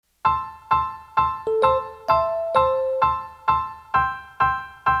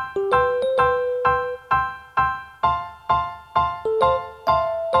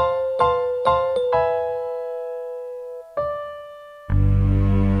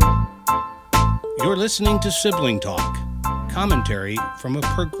You're listening to Sibling Talk, commentary from a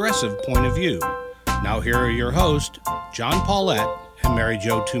progressive point of view. Now here are your hosts, John Paulette and Mary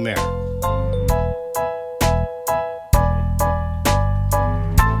Jo Tumer.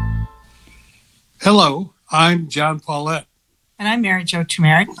 Hello, I'm John Paulette. And I'm Mary Jo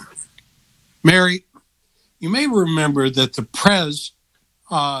Tumer. Mary, you may remember that the Prez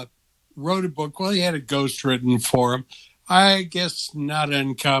wrote a book. Well, he had a ghost written for him. I guess not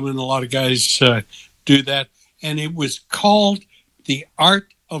uncommon. A lot of guys do that. And it was called The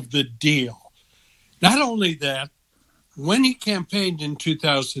Art of the Deal. Not only that, when he campaigned in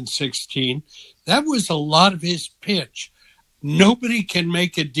 2016, that was a lot of his pitch. Nobody can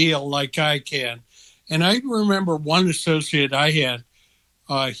make a deal like I can. And I remember one associate I had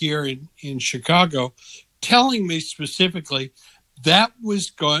here in Chicago telling me specifically that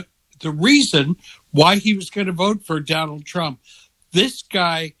was the reason why he was going to vote for Donald Trump. This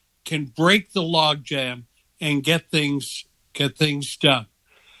guy can break the logjam and get things done.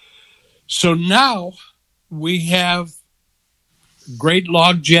 So now we have great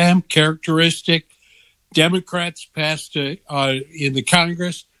logjam characteristic. Democrats passed in the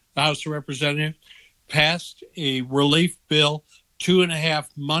Congress, the House of Representatives, passed a relief bill 2.5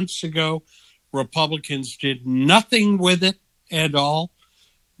 months ago. Republicans did nothing with it at all.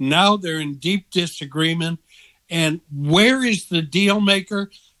 Now they're in deep disagreement. And where is the deal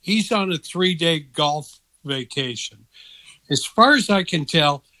maker? He's on a 3-day golf vacation. As far as I can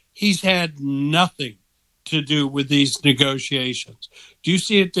tell, he's had nothing to do with these negotiations. Do you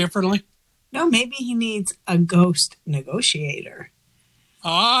see it differently? No, maybe he needs a ghost negotiator.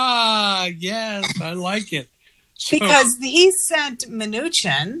 Ah, yes, I like it. Because he sent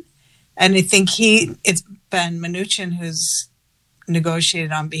Mnuchin, and I think it's been Mnuchin who's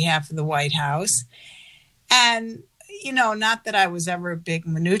negotiated on behalf of the White House. And, not that I was ever a big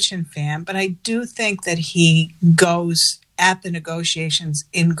Mnuchin fan, but I do think that he goes at the negotiations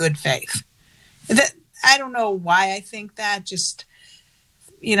in good faith. I don't know why I think that. Just,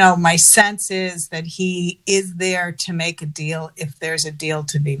 my sense is that he is there to make a deal if there's a deal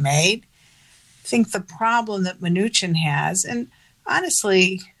to be made. I think the problem that Mnuchin has, and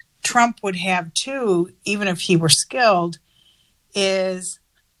honestly, Trump would have too, even if he were skilled, is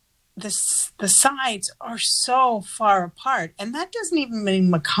the sides are so far apart. And that doesn't even mean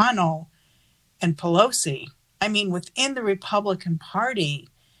McConnell and Pelosi. I mean, within the Republican Party,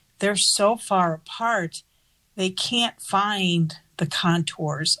 they're so far apart, they can't find the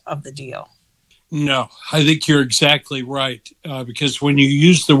contours of the deal. No, I think you're exactly right. Because when you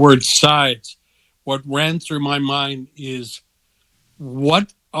use the word sides, what ran through my mind is,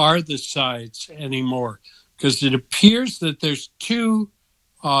 what are the sides anymore? Because it appears that there's two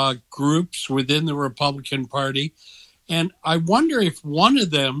groups within the Republican Party. And I wonder if one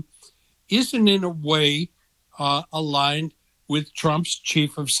of them isn't in a way aligned with Trump's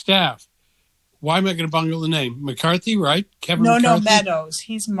chief of staff. Why am I going to bungle the name? McCarthy, right? Kevin McCarthy? No, Meadows.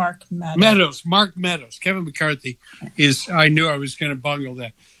 He's Mark Meadows. Mark Meadows. Kevin McCarthy I knew I was going to bungle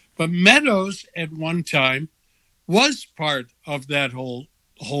that. But Meadows at one time was part of that whole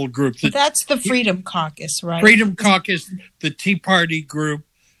group. That's the Freedom Caucus, right? Freedom Caucus, the Tea Party group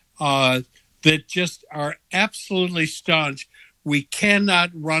that just are absolutely staunch. We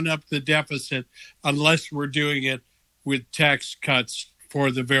cannot run up the deficit unless we're doing it with tax cuts for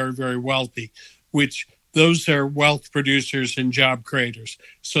the very, very wealthy, which those are wealth producers and job creators.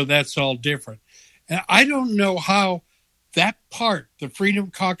 So that's all different. And I don't know how that part, the Freedom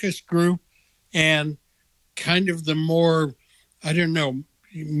Caucus group and kind of the more, I don't know,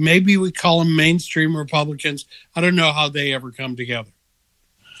 maybe we call them mainstream Republicans. I don't know how they ever come together.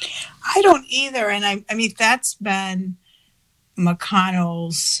 I don't either. And I mean, that's been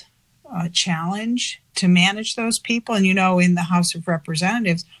McConnell's challenge to manage those people. And, in the House of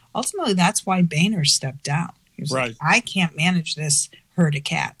Representatives, ultimately, that's why Boehner stepped down. He was right. Like, I can't manage this herd of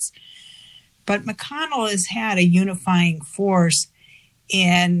cats. But McConnell has had a unifying force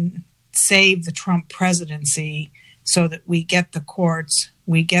in save the Trump presidency so that we get the courts,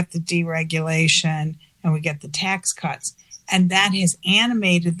 we get the deregulation, and we get the tax cuts. And that has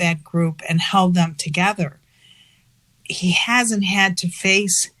animated that group and held them together. He hasn't had to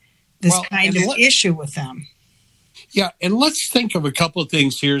face this kind of issue with them. Yeah, and let's think of a couple of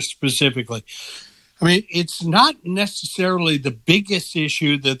things here specifically. I mean, it's not necessarily the biggest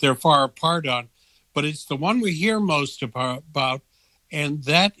issue that they're far apart on, but it's the one we hear most about, and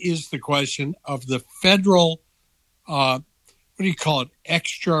that is the question of the federal,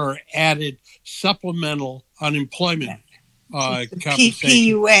 extra or added supplemental unemployment compensation.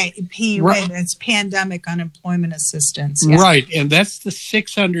 PUA, right. That's Pandemic Unemployment Assistance. Yeah. Right, and that's the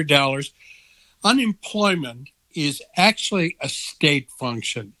 $600. unemployment is actually a state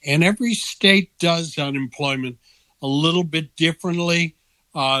function, and every state does unemployment a little bit differently.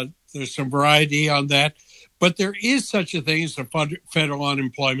 There's some variety on that, but there is such a thing as a federal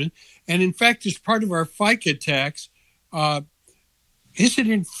unemployment. And in fact, as part of our FICA tax, is it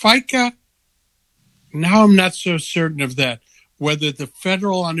in FICA? Now I'm not so certain of that, whether the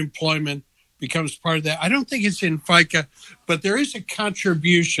federal unemployment becomes part of that. I don't think it's in FICA, but there is a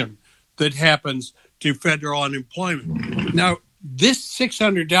contribution that happens to federal unemployment. Now, this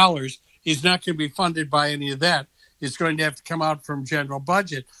 $600 is not going to be funded by any of that. It's going to have to come out from general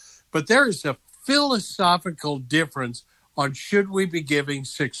budget. But there is a philosophical difference on should we be giving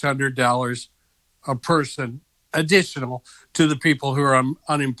 $600 a person additional to the people who are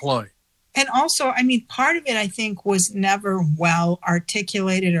unemployed. And also, I mean, part of it, I think, was never well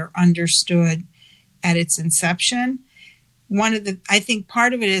articulated or understood at its inception. I think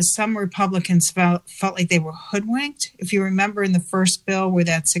part of it is some Republicans felt like they were hoodwinked. If you remember in the first bill where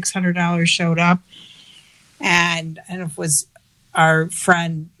that $600 showed up, and it was our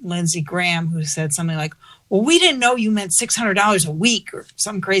friend Lindsey Graham who said something like, well, we didn't know you meant $600 a week or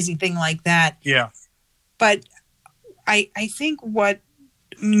some crazy thing like that. Yeah. But I think what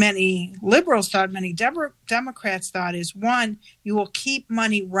many liberals thought, many Democrats thought is, one, you will keep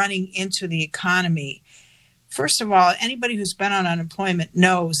money running into the economy. First of all, anybody who's been on unemployment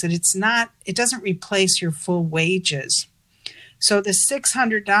knows that it doesn't replace your full wages. So the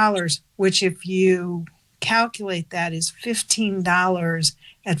 $600, which if you calculate that is $15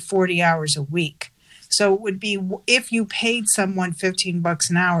 at 40 hours a week. So it would be, if you paid someone $15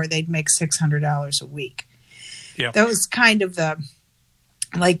 an hour, they'd make $600 a week. Yeah. That was kind of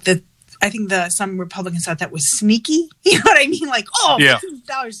I think some Republicans thought that was sneaky. You know what I mean? Like,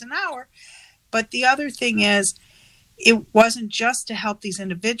 $15 an hour. But the other thing is, it wasn't just to help these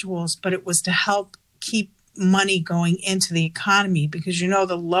individuals, but it was to help keep money going into the economy, because,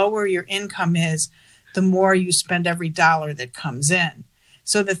 the lower your income is, the more you spend every dollar that comes in.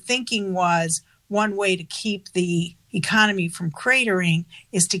 So the thinking was, one way to keep the economy from cratering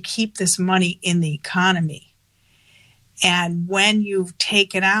is to keep this money in the economy. And when you've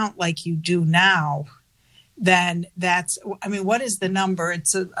taken out like you do now, then what is the number?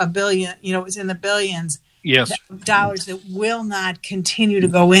 It's a billion, it's in the billions. Yes. Dollars that will not continue to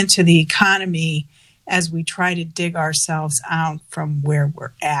go into the economy as we try to dig ourselves out from where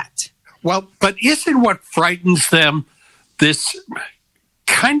we're at. Well, but isn't what frightens them this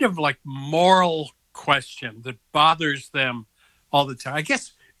kind of like moral question that bothers them all the time? I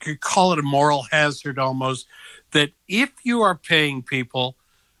guess you could call it a moral hazard almost, that if you are paying people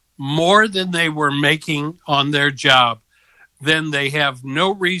more than they were making on their job, then they have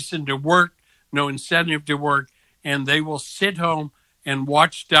no reason to work, no incentive to work, and they will sit home and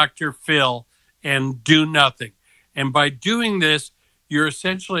watch Dr. Phil and do nothing. And by doing this, you're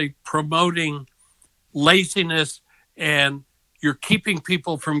essentially promoting laziness and you're keeping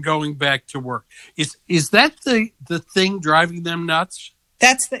people from going back to work. Is that the thing driving them nuts?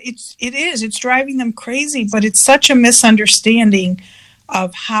 It is. It's driving them crazy, but it's such a misunderstanding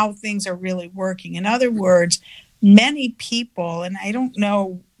of how things are really working. In other words, many people, and I don't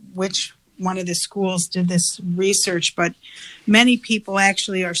know which one of the schools did this research, but many people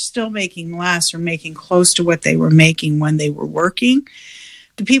actually are still making less or making close to what they were making when they were working.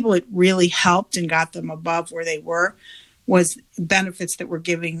 The people it really helped and got them above where they were was benefits that were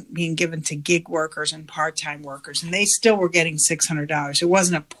being given to gig workers and part-time workers, and they still were getting $600. It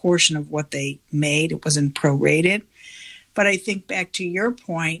wasn't a portion of what they made. It wasn't prorated. But I think back to your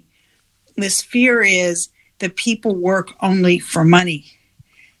point, this fear is that people work only for money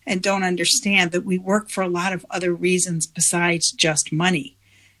and don't understand that we work for a lot of other reasons besides just money.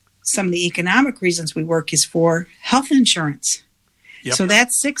 Some of the economic reasons we work is for health insurance. Yep. So that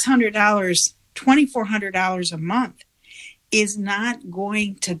 $600, $2,400 a month is not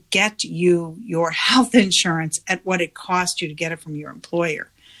going to get you your health insurance at what it costs you to get it from your employer.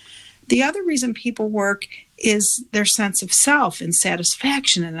 The other reason people work is their sense of self and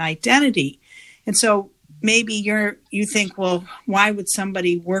satisfaction and identity. And so maybe you think, well, why would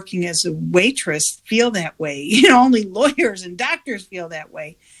somebody working as a waitress feel that way? Only lawyers and doctors feel that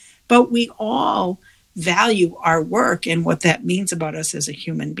way. But we all value our work and what that means about us as a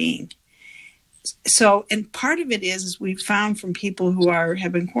human being. So, and part of it is we've found from people who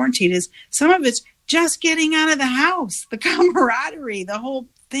have been quarantined, is some of it's just getting out of the house, the camaraderie, the whole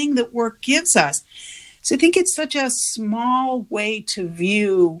thing that work gives us. So I think it's such a small way to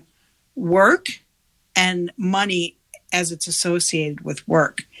view work and money as it's associated with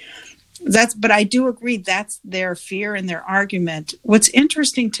work. But I do agree that's their fear and their argument. What's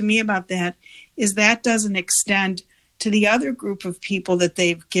interesting to me about that is that doesn't extend to the other group of people that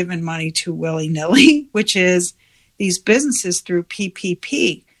they've given money to willy-nilly, which is these businesses through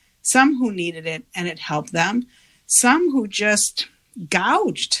PPP. Some who needed it and it helped them. Some who just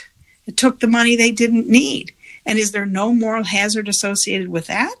gouged. It took the money they didn't need. And is there no moral hazard associated with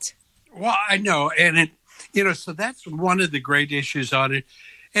that? Well, I know. And so that's one of the great issues on it.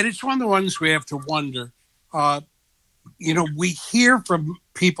 And it's one of the ones we have to wonder. We hear from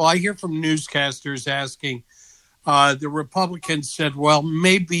people, I hear from newscasters asking, the Republicans said, well,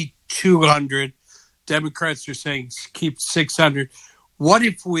 maybe 200. Democrats are saying keep 600. What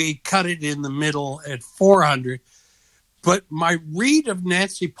if we cut it in the middle at 400? But my read of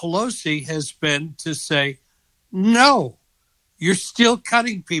Nancy Pelosi has been to say, no, you're still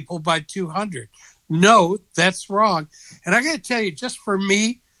cutting people by 200. No, that's wrong. And I got to tell you, just for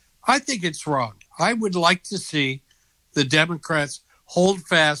me, I think it's wrong. I would like to see the Democrats hold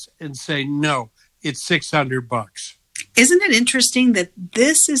fast and say, no, it's $600. Isn't it interesting that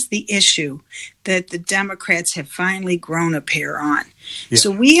this is the issue that the Democrats have finally grown a pair on? Yeah.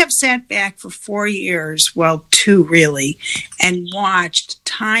 So we have sat back for 4 years, well, 2 really, and watched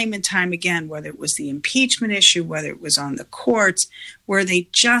time and time again, whether it was the impeachment issue, whether it was on the courts, where they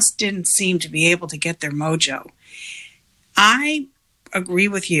just didn't seem to be able to get their mojo. I agree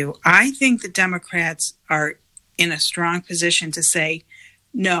with you. I think the Democrats are in a strong position to say,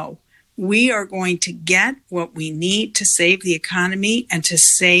 no, we are going to get what we need to save the economy and to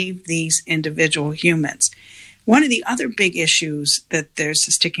save these individual humans. One of the other big issues that there's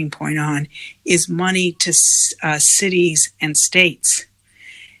a sticking point on is money to cities and states.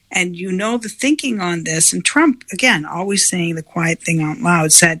 And the thinking on this, and Trump, again, always saying the quiet thing out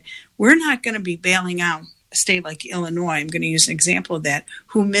loud, said, we're not going to be bailing out a state like Illinois, I'm going to use an example of that,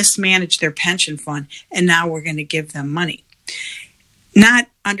 who mismanaged their pension fund, and now we're going to give them money. Not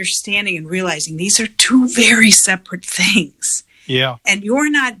understanding and realizing these are 2 very separate things. Yeah. And you're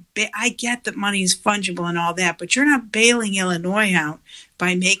not, I get that money is fungible and all that, but you're not bailing Illinois out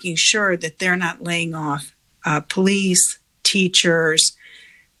by making sure that they're not laying off police, teachers,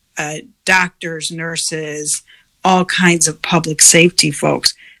 doctors, nurses, all kinds of public safety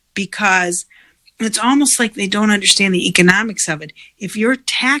folks, because it's almost like they don't understand the economics of it. If your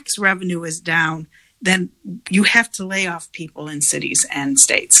tax revenue is down, then you have to lay off people in cities and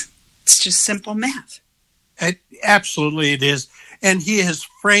states. It's just simple math. Absolutely it is. And he has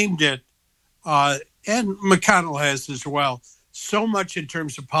framed it, and McConnell has as well, so much in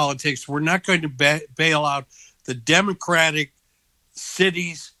terms of politics. We're not going to bail out the Democratic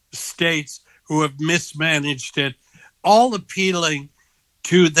cities, states who have mismanaged it, all appealing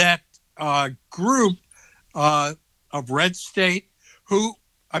to that group of red state who,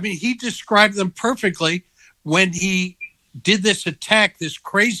 he described them perfectly when he did this attack, this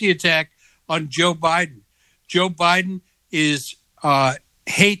crazy attack on Joe Biden. Joe Biden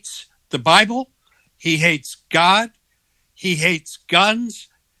hates the Bible, he hates God, he hates guns,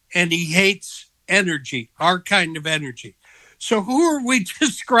 and he hates energy, our kind of energy. So who are we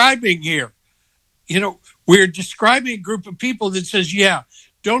describing here? We're describing a group of people that says, yeah,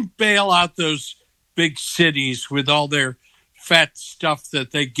 don't bail out those big cities with all their fat stuff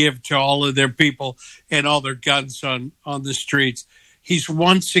that they give to all of their people and all their guns on the streets. He's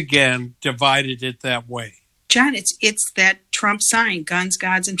once again divided it that way. John, it's that Trump sign, guns,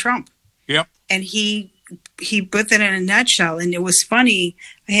 gods, and Trump. Yep. And he put that in a nutshell. And it was funny.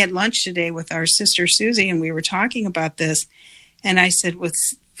 I had lunch today with our sister Susie, and we were talking about this. And I said,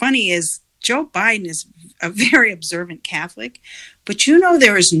 what's funny is Joe Biden is a very observant Catholic, but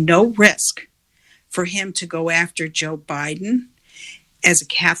there is no risk for him to go after Joe Biden as a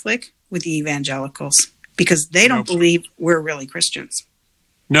Catholic with the evangelicals, because they don't believe we're really Christians.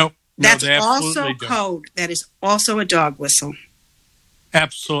 Nope. That's also code. That is also a dog whistle.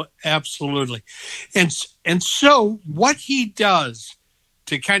 Absolutely. And so what he does,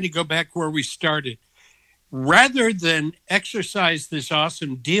 to kind of go back where we started, rather than exercise this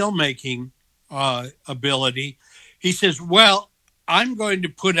awesome deal-making ability, he says, well, I'm going to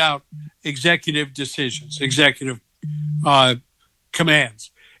put out executive decisions, executive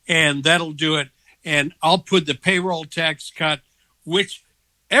commands, and that'll do it. And I'll put the payroll tax cut, which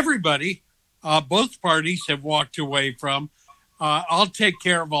everybody, both parties have walked away from. I'll take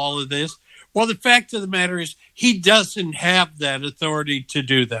care of all of this. Well, the fact of the matter is he doesn't have that authority to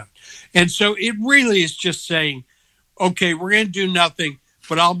do that. And so it really is just saying, okay, we're going to do nothing,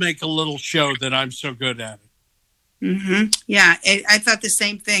 but I'll make a little show that I'm so good at it. Mm-hmm. Yeah, I thought the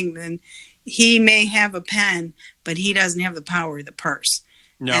same thing. Then he may have a pen, but he doesn't have the power of the purse.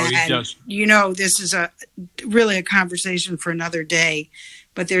 No, he doesn't. You know, this is really a conversation for another day,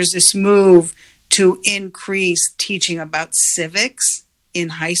 but there's this move to increase teaching about civics in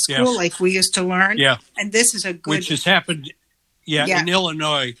high school, like we used to learn. Yeah. And this is a good... Which has happened, in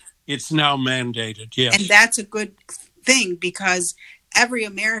Illinois, it's now mandated, yes. And that's a good thing, because every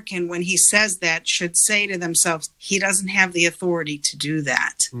American, when he says that, should say to themselves, he doesn't have the authority to do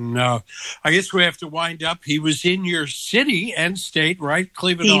that. No. I guess we have to wind up. He was in your city and state, right?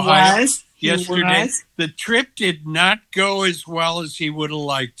 Cleveland, Ohio. Yesterday. The trip did not go as well as he would have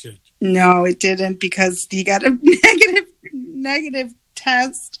liked it. No, it didn't, because he got a negative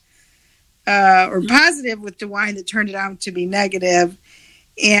test, or positive with DeWine that turned it out to be negative.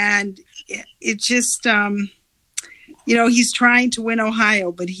 And it just... you know, he's trying to win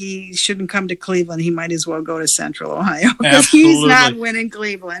Ohio, but he shouldn't come to Cleveland. He might as well go to Central Ohio, because he's not winning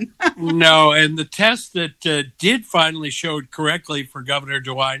Cleveland. No, and the test that did finally show correctly for Governor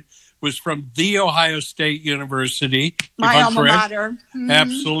DeWine was from The Ohio State University. My alma mater. Mm-hmm.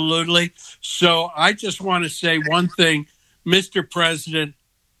 Absolutely. So I just want to say one thing, Mr. President,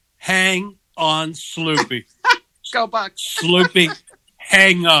 hang on, Sloopy. Go Bucks. Sloopy,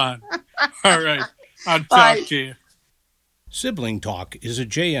 hang on. All right, I'll talk to you. Sibling Talk is a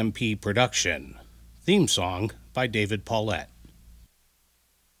JMP production. Theme song by David Paulette.